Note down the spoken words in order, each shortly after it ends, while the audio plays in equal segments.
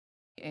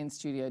In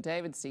studio,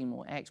 David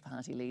Seymour, ACT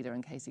Party leader,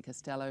 and Casey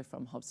Costello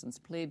from Hobson's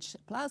Pledge.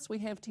 Plus, we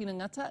have Tina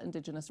Ngata,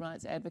 Indigenous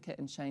rights advocate,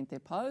 and Shane Te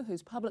Pou,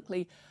 who's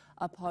publicly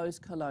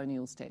opposed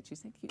colonial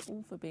statues. Thank you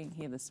all for being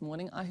here this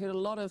morning. I heard a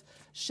lot of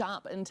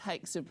sharp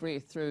intakes of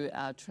breath through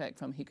our track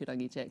from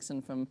Hikurangi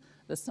Jackson from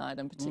this side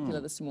in particular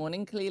this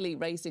morning, clearly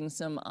raising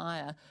some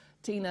ire.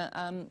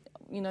 Tina,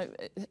 you know,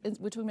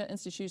 we're talking about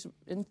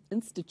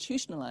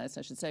institutionalised,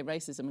 I should say,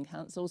 racism in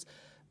councils.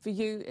 For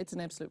you, it's an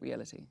absolute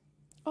reality.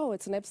 Oh,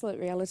 it's an absolute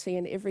reality.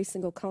 In every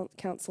single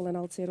council in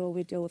Aotearoa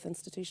we deal with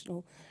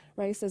institutional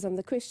racism.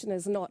 The question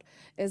is not,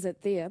 is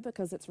it there,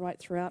 because it's right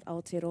throughout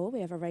Aotearoa.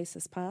 We have a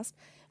racist past.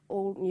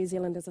 All New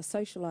Zealanders are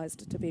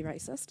socialised to be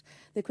racist.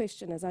 The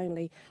question is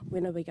only,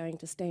 when are we going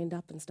to stand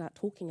up and start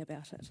talking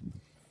about it?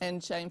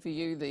 And Shane, for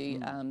you, the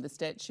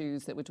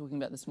statues that we're talking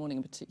about this morning,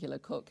 in particular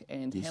Cook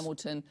and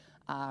Hamilton,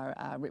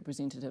 are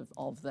representative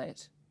of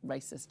that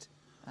racist.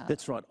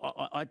 That's right.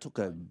 I took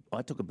a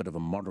bit of a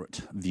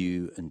moderate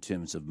view in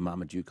terms of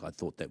Marmaduke. I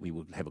thought that we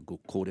would have a good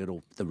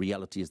kōrero. The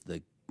reality is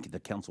the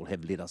council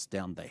have let us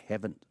down. They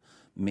haven't.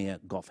 Mayor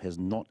Goff has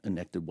not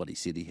enacted what he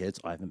said he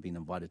has. I haven't been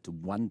invited to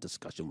one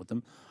discussion with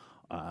him.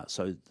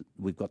 So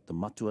we've got the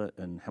matua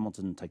in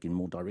Hamilton taking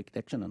more direct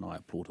action, and I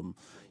applaud him.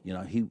 You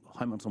know,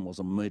 Hamilton was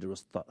a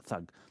murderous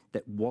thug.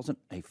 That wasn't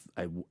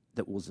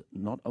that was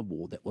not a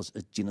war. That was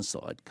a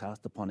genocide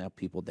cast upon our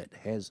people that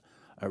has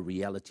a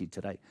reality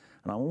today.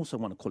 And I also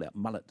want to call out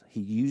Mullet.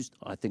 He used,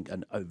 I think,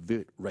 an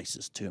overt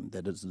racist term,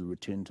 that is the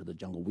return to the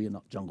jungle. We are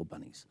not jungle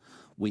bunnies.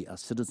 We are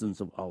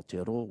citizens of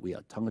Aotearoa. We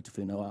are tangata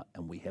whenua,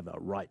 and we have a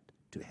right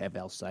to have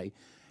our say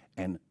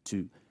and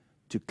to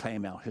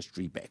claim our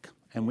history back.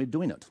 And we're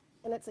doing it.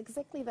 And it's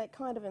exactly that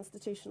kind of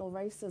institutional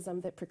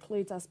racism that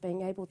precludes us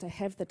being able to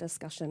have the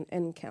discussion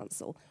in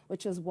council,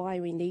 which is why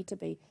we need to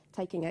be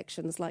taking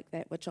actions like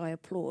that, which I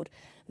applaud.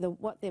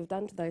 What they've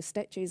done to those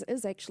statues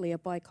is actually a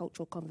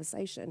bicultural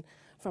conversation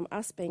from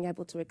us being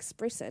able to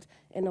express it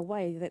in a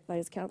way that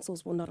those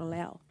councils will not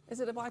allow. Is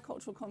it a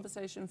bicultural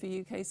conversation for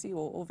you, Casey,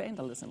 or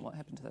vandalism? What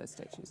happened to those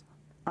statues?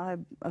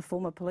 I'm a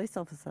former police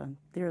officer.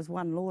 There is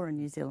one law in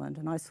New Zealand,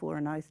 and I swore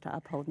an oath to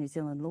uphold New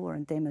Zealand law,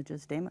 and damage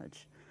is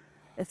damage.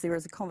 If there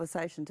is a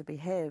conversation to be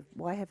had,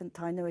 why haven't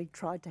Tainui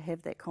tried to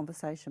have that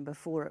conversation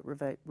before it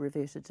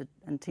reverted to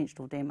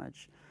intentional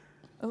damage?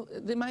 Oh,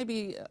 there may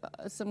be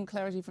some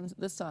clarity from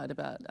this side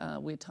about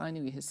where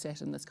Tainui has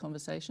sat in this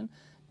conversation.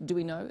 Do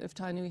we know if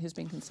Tainui has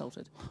been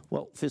consulted?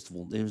 Well, first of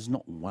all, there is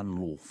not one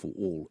law for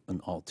all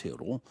in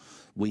Aotearoa.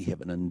 We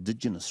have an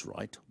Indigenous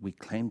right. We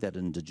claim that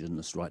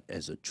Indigenous right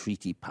as a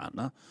treaty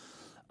partner.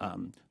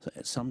 So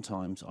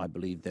sometimes I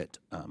believe that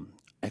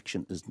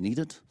action is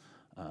needed.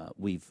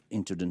 We've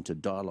entered into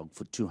dialogue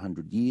for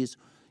 200 years.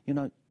 You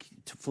know,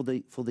 for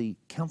the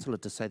councillor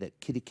to say that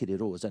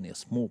Kirikiriroa is only a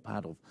small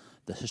part of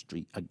the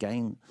history,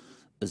 again,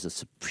 is a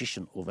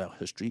suppression of our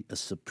history, a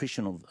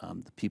suppression of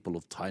the people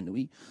of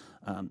Tainui,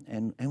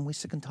 and we're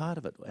sick and tired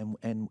of it,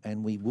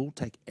 and we will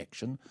take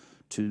action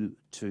to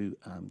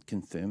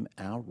confirm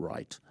our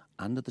right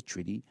under the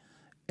treaty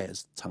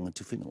as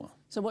tangata whenua.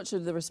 So what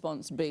should the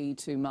response be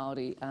to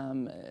Māori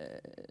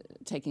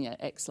taking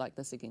acts like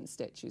this against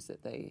statues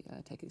that they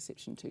take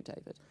exception to,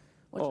 David?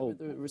 What should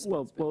the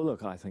response be? Well,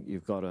 look, I think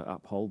you've got to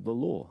uphold the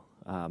law.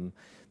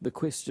 The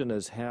question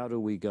is, how do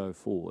we go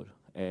forward?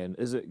 And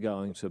is it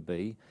going to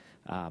be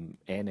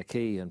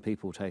anarchy and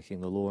people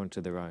taking the law into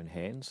their own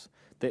hands?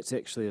 That's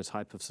actually a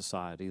type of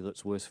society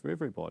that's worse for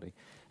everybody.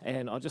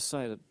 And I'll just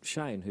say to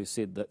Shane, who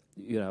said that,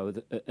 you know,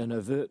 an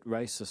overt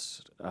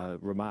racist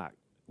remark,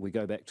 we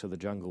go back to the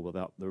jungle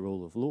without the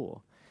rule of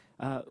law.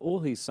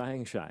 All he's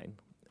saying, Shane,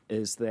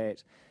 is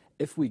that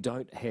if we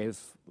don't have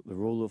the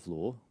rule of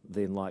law,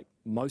 then like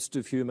most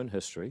of human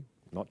history,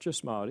 not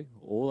just Māori,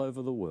 all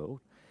over the world,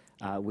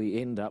 we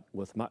end up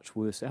with much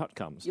worse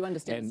outcomes. You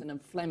understand it's an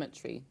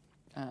inflammatory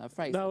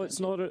phrase? No, it's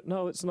not.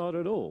 No, it's not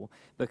at all.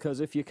 Because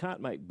if you can't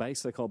make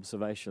basic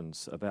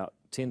observations about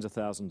tens of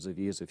thousands of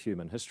years of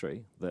human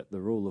history, that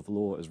the rule of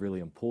law is really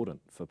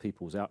important for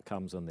people's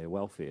outcomes and their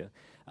welfare,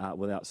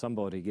 without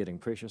somebody getting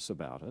precious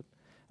about it,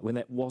 when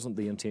that wasn't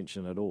the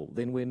intention at all,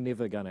 then we're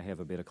never going to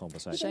have a better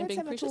conversation. Let's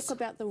have a talk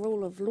about the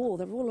rule of law.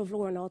 The rule of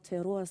law in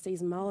Aotearoa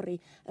sees Māori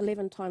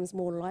 11 times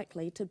more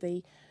likely to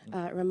be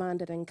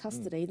remanded in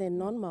custody than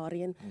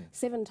non-Māori, and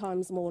 7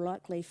 times more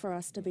likely for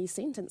us to be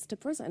sentenced to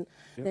prison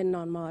than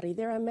non-Māori.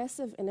 There are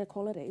massive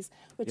inequalities,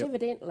 which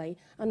evidently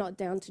are not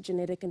down to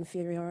genetic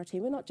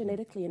inferiority. We're not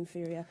genetically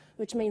inferior,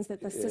 which means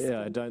that the system...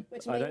 Yeah,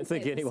 I don't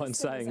think anyone's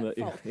saying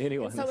that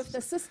anyone... So if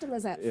the system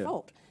is at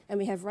fault, and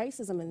we have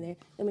racism in there,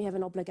 then we have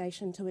an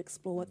obligation to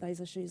explore what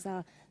those issues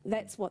are.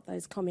 That's what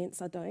those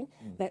comments are doing.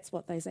 That's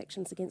what those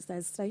actions against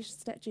those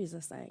statues are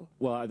saying.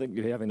 Well, I think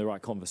you're having the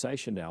right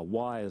conversation now.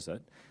 Why is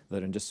it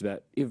that in just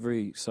about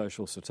every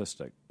social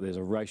statistic there's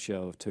a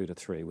ratio of 2 to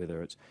 3,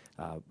 whether it's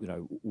you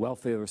know,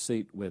 welfare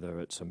receipt, whether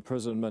it's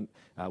imprisonment,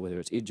 whether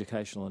it's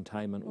educational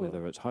attainment,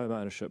 whether it's home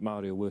ownership?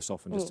 Māori are worse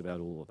off in just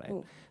about all of that.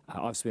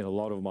 I've spent a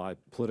lot of my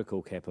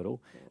political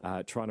capital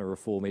trying to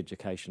reform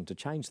education to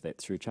change that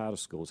through charter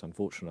schools.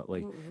 Unfortunately,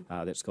 unfortunately,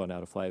 that's gone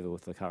out of favour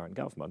with the current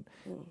government.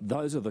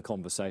 Those are the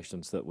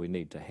conversations that we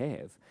need to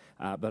have,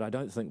 but I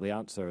don't think the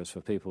answer is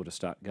for people to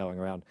start going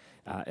around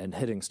and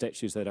hitting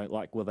statues they don't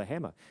like with a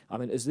hammer. I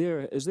mean, is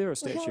there a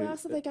statue... Well, how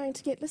else are they going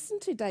to get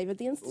listened to, David?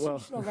 The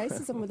institutional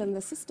racism within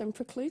the system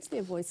precludes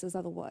their voices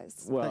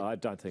otherwise. Well, I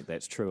don't think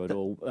that's true at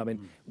all. I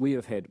mean, we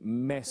have had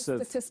massive...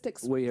 The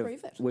statistics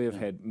prove it. We have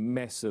had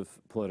massive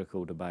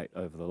political debate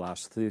over the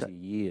last 30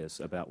 years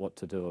about what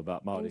to do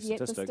about Māori And yet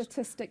statistics. the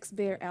statistics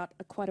bear out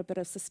quite a bit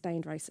of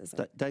sustained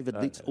racism. David,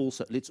 let's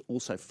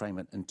also frame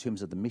it in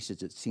terms of the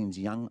message it sends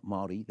young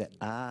Māori that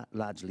are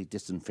largely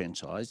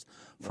disenfranchised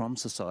from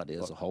society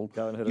as a whole.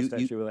 Go and hit a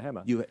statue with a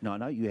hammer.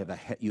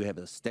 You have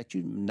a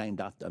statue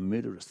named after a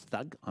murderous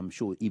thug. I'm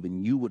sure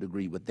even you would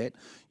agree with that.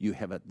 You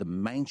have the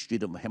main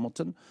street of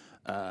Hamilton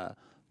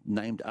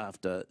named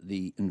after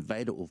the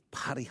invader of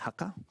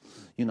Parihaka.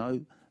 You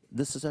know,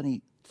 this is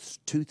only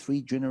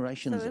 2-3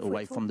 generations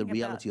away from the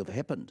reality of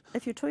happened.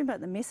 If you're talking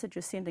about the message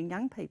you're sending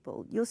young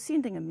people, you're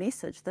sending a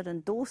message that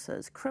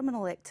endorses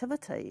criminal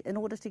activity in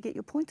order to get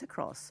your point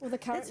across. Well, the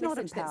current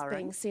message that's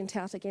being sent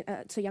out again,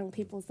 to young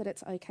people is that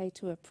it's okay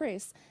to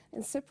oppress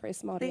and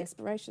suppress Māori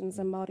aspirations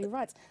and Māori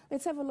rights.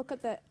 Let's have a look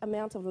at the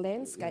amount of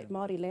landscape,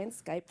 Māori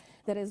landscape,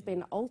 that has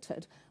been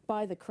altered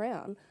by the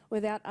Crown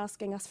without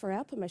asking us for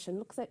our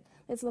permission.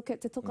 Let's look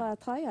at Te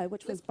Tuka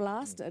which was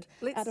blasted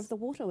out of the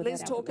water without our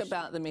permission. Let's talk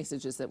about the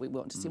messages that we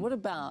want to see. What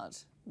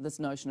about this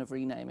notion of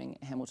renaming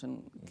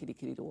Hamilton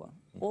Kirikiriroa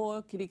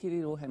or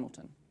Kirikiriroa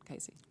Hamilton,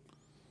 Casey?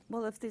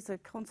 Well, if there's a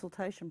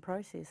consultation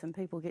process and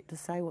people get to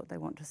say what they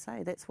want to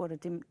say, that's what a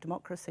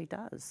democracy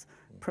does,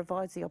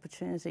 provides the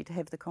opportunity to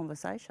have the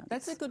conversation.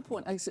 That's a good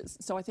point.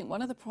 So I think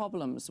one of the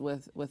problems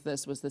with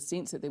this was the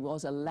sense that there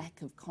was a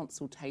lack of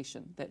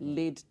consultation that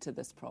led to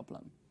this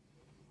problem.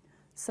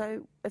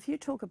 So if you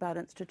talk about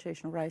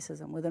institutional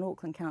racism within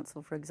Auckland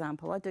Council, for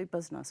example, I do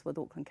business with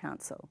Auckland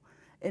Council.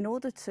 In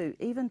order to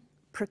even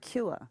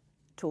procure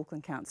to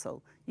Auckland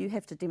Council, you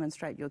have to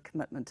demonstrate your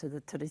commitment to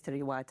the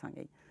Tiritiri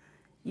Waitangi.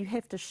 You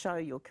have to show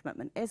your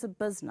commitment. As a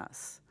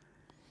business,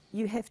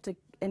 you have to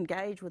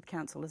engage with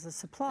council as a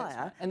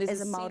supplier, and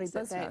as a Māori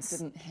business. That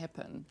didn't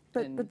happen.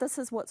 But this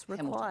is what's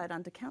required Hamilton.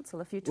 under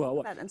council. If you talk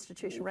about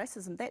institutional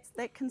racism,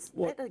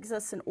 that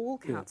exists in all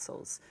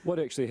councils. What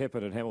actually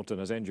happened in Hamilton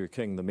is Andrew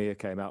King, the mayor,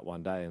 came out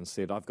one day and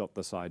said, I've got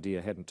this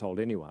idea, hadn't told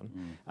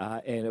anyone.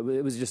 And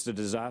it was just a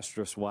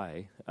disastrous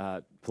way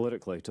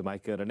politically to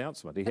make an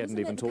announcement. He hadn't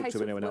even talked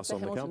to anyone else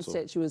on the council.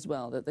 Hamilton statue as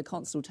well, that the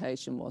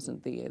consultation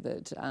wasn't there,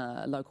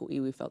 that local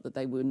iwi felt that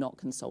they were not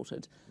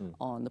consulted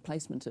on the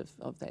placement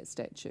of that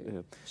statue.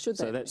 Yeah. Should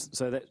they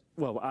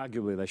well,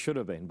 arguably they should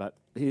have been, but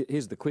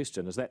here's the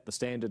question, is that the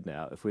standard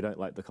now? If we don't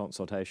like the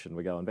consultation,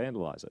 we go and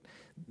vandalise it.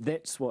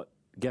 That's what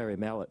Gary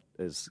Mallett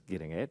is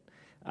getting at,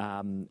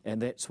 and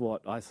that's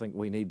what I think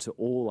we need to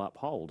all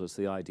uphold, is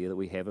the idea that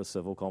we have a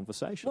civil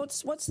conversation.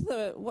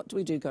 What do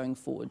we do going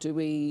forward? Do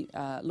we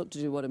look to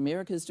do what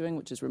America's doing,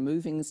 which is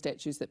removing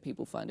statues that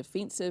people find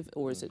offensive,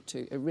 or is it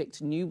to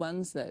erect new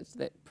ones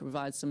that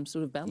provide some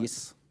sort of balance?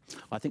 Yes,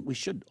 I think we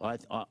should.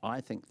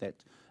 I think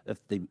that if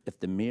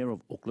the Mayor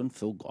of Auckland,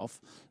 Phil Goff,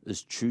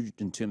 is true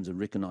in terms of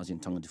recognising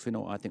tangata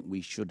whenua, I think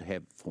we should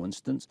have, for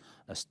instance,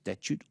 a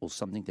statute or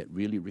something that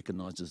really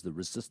recognises the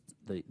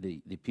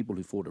people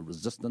who fought a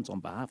resistance on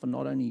behalf of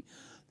not only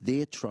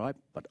their tribe,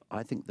 but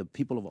I think the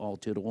people of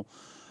Aotearoa,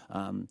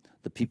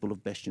 the people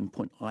of Bastion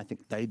Point, I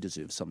think they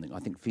deserve something. I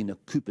think Whina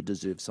Cooper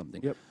deserves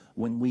something. Yep.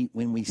 When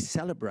we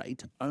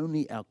celebrate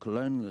only our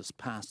colonialist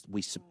past,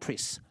 we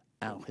suppress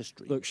our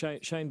history. Look,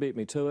 Shane beat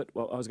me to it.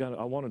 Well, I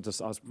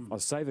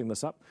was saving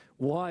this up.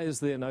 Why is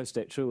there no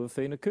statue of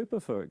Whina Cooper,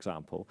 for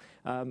example?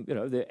 You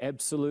know, there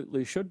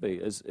absolutely should be.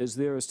 Is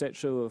there a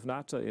statue of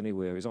Ngāta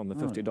anywhere? He's on the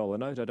 $50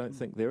 note. I don't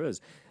think there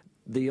is.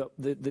 The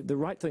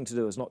right thing to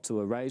do is not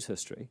to erase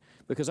history,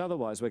 because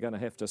otherwise we're going to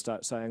have to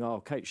start saying,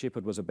 oh, Kate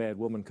Shepherd was a bad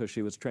woman because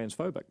she was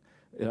transphobic.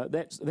 You know,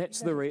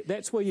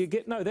 that's where you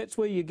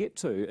get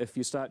to if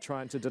you start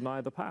trying to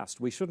deny the past.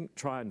 We shouldn't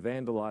try and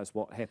vandalise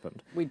what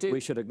happened. We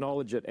should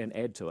acknowledge it and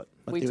add to it.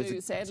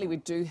 Sadly, we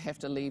do have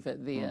to leave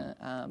it there.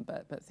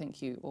 But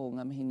thank you all,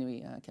 ngā mihi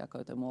nui kia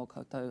koutou mō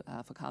koutou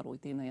whakaaro I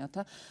tēnei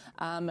ata.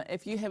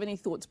 If you have any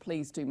thoughts,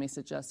 please do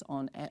message us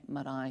on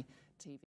 @Marae TV.